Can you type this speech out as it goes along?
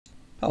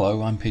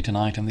Hello, I'm Peter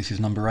Knight and this is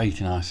number 8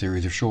 in our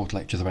series of short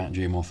lectures about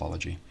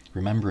geomorphology.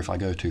 Remember, if I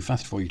go too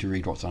fast for you to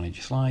read what's on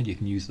each slide, you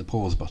can use the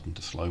pause button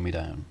to slow me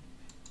down.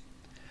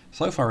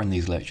 So far in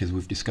these lectures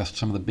we've discussed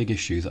some of the big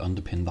issues that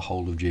underpin the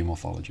whole of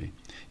geomorphology.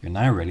 You're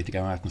now ready to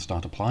go out and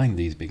start applying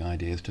these big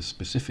ideas to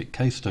specific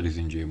case studies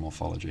in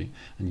geomorphology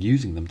and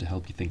using them to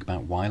help you think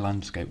about why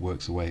landscape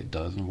works the way it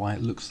does and why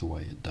it looks the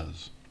way it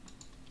does.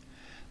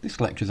 This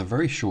lecture is a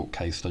very short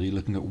case study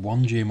looking at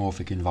one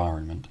geomorphic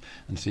environment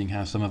and seeing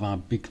how some of our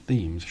big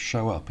themes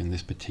show up in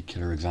this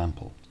particular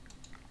example.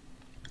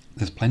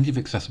 There's plenty of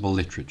accessible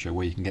literature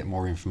where you can get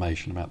more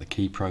information about the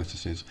key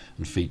processes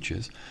and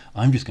features.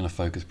 I'm just going to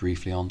focus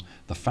briefly on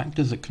the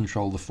factors that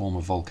control the form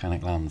of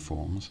volcanic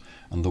landforms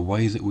and the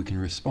ways that we can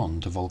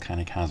respond to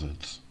volcanic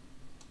hazards.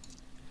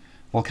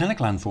 Volcanic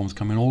landforms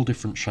come in all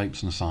different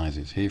shapes and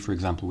sizes. Here, for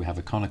example, we have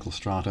a conical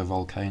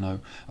stratovolcano,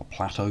 a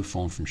plateau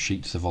formed from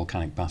sheets of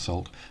volcanic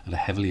basalt, and a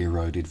heavily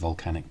eroded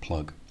volcanic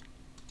plug.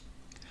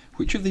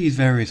 Which of these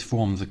various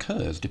forms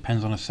occurs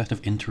depends on a set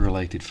of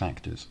interrelated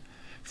factors.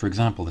 For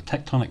example, the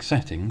tectonic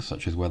settings,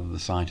 such as whether the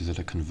site is at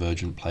a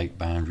convergent plate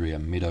boundary, a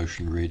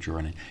mid-ocean ridge, or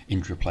an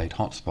intraplate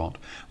hotspot,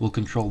 will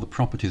control the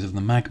properties of the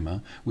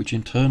magma, which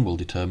in turn will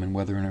determine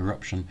whether an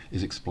eruption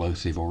is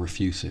explosive or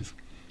effusive.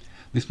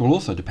 This will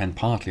also depend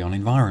partly on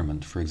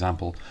environment, for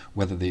example,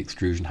 whether the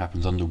extrusion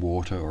happens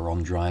underwater or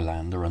on dry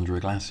land or under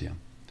a glacier.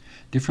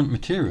 Different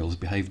materials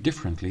behave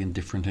differently in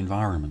different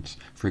environments.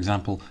 For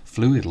example,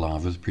 fluid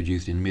lavas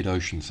produced in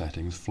mid-ocean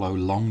settings flow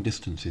long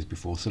distances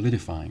before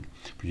solidifying,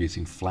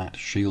 producing flat,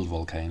 shield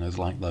volcanoes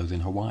like those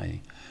in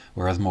Hawaii,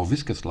 whereas more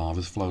viscous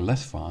lavas flow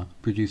less far,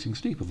 producing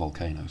steeper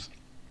volcanoes.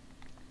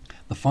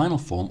 The final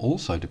form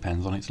also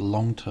depends on its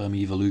long-term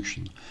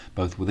evolution,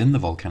 both within the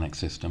volcanic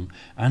system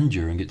and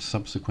during its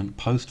subsequent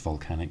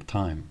post-volcanic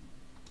time.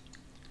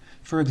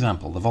 For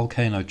example, the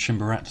volcano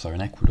Chimborazo in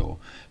Ecuador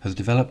has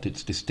developed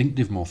its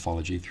distinctive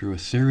morphology through a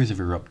series of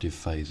eruptive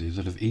phases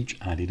that have each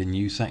added a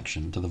new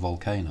section to the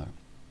volcano.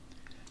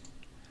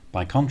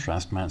 By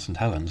contrast, Mount St.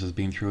 Helens has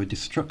been through a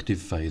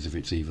destructive phase of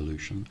its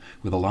evolution,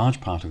 with a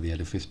large part of the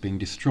edifice being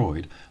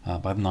destroyed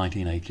by the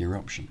 1980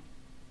 eruption.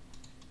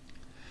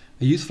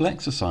 A useful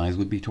exercise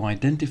would be to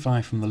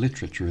identify from the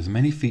literature as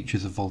many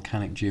features of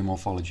volcanic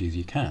geomorphology as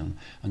you can,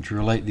 and to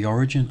relate the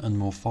origin and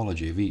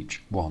morphology of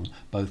each one,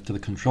 both to the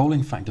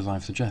controlling factors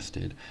I've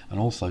suggested, and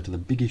also to the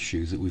big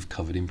issues that we've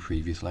covered in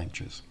previous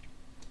lectures.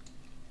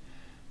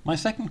 My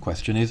second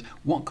question is,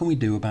 what can we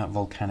do about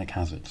volcanic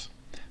hazards?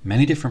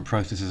 Many different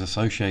processes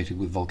associated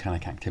with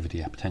volcanic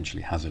activity are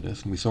potentially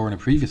hazardous, and we saw in a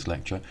previous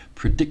lecture,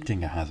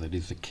 predicting a hazard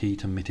is the key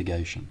to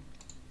mitigation.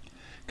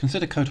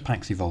 Consider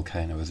Cotopaxi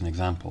volcano as an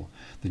example.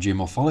 The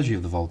geomorphology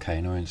of the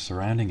volcano and its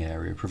surrounding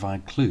area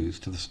provide clues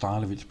to the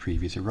style of its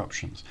previous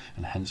eruptions,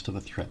 and hence to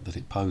the threat that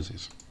it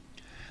poses.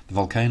 The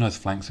volcano's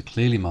flanks are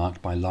clearly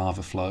marked by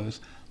lava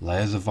flows,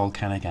 layers of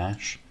volcanic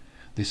ash.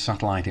 This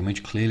satellite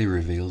image clearly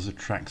reveals the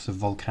tracks of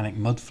volcanic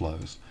mud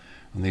flows,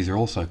 and these are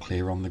also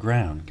clear on the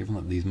ground. Given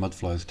that these mud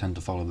flows tend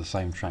to follow the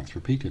same tracks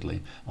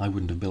repeatedly, I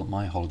wouldn't have built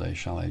my holiday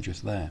chalet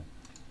just there.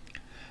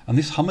 And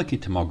this hummocky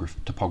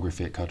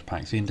topography at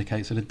Cotopaxi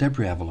indicates that a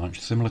debris avalanche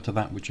similar to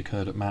that which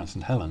occurred at Mount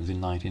St. Helens in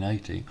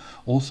 1980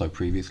 also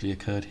previously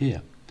occurred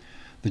here.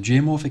 The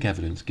geomorphic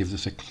evidence gives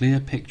us a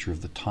clear picture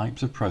of the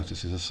types of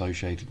processes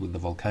associated with the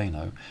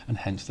volcano and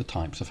hence the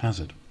types of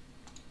hazard.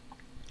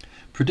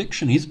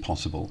 Prediction is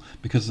possible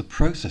because the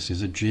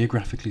processes are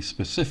geographically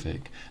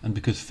specific and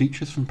because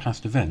features from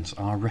past events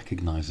are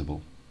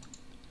recognisable.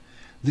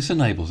 This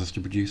enables us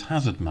to produce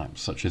hazard maps,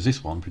 such as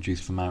this one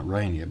produced for Mount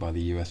Rainier by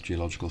the US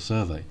Geological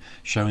Survey,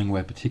 showing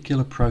where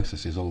particular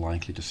processes are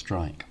likely to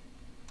strike.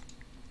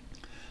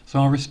 So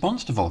our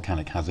response to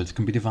volcanic hazards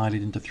can be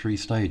divided into 3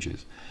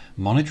 stages: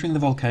 monitoring the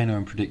volcano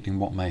and predicting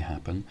what may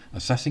happen,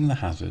 assessing the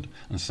hazard,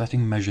 and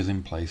setting measures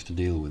in place to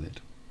deal with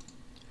it.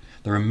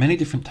 There are many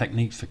different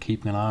techniques for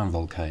keeping an eye on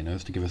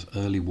volcanoes to give us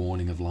early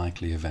warning of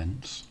likely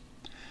events.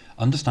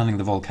 Understanding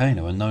the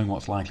volcano and knowing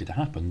what's likely to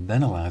happen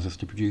then allows us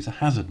to produce a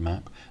hazard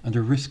map and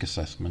a risk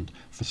assessment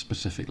for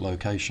specific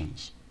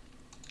locations.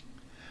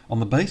 On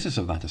the basis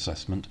of that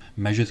assessment,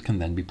 measures can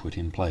then be put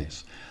in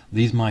place.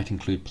 These might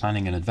include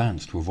planning in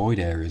advance to avoid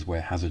areas where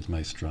hazards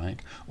may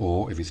strike,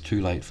 or, if it's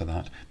too late for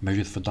that,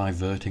 measures for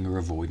diverting or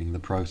avoiding the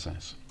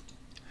process.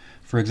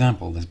 For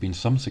example, there's been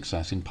some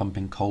success in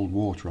pumping cold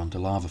water onto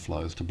lava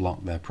flows to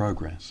block their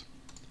progress.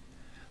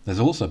 There's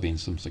also been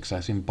some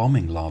success in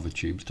bombing lava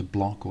tubes to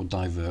block or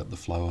divert the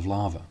flow of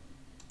lava.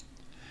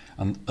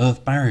 And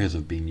earth barriers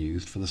have been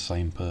used for the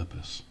same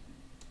purpose.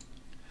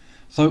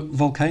 So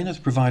volcanoes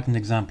provide an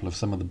example of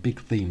some of the big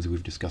themes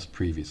we've discussed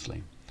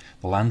previously.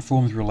 The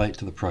landforms relate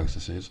to the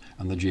processes,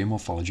 and the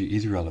geomorphology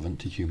is relevant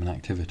to human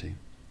activity.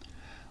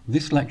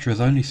 This lecture has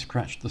only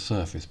scratched the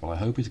surface, but I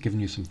hope it's given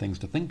you some things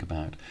to think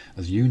about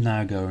as you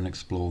now go and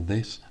explore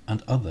this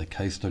and other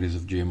case studies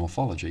of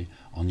geomorphology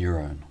on your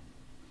own.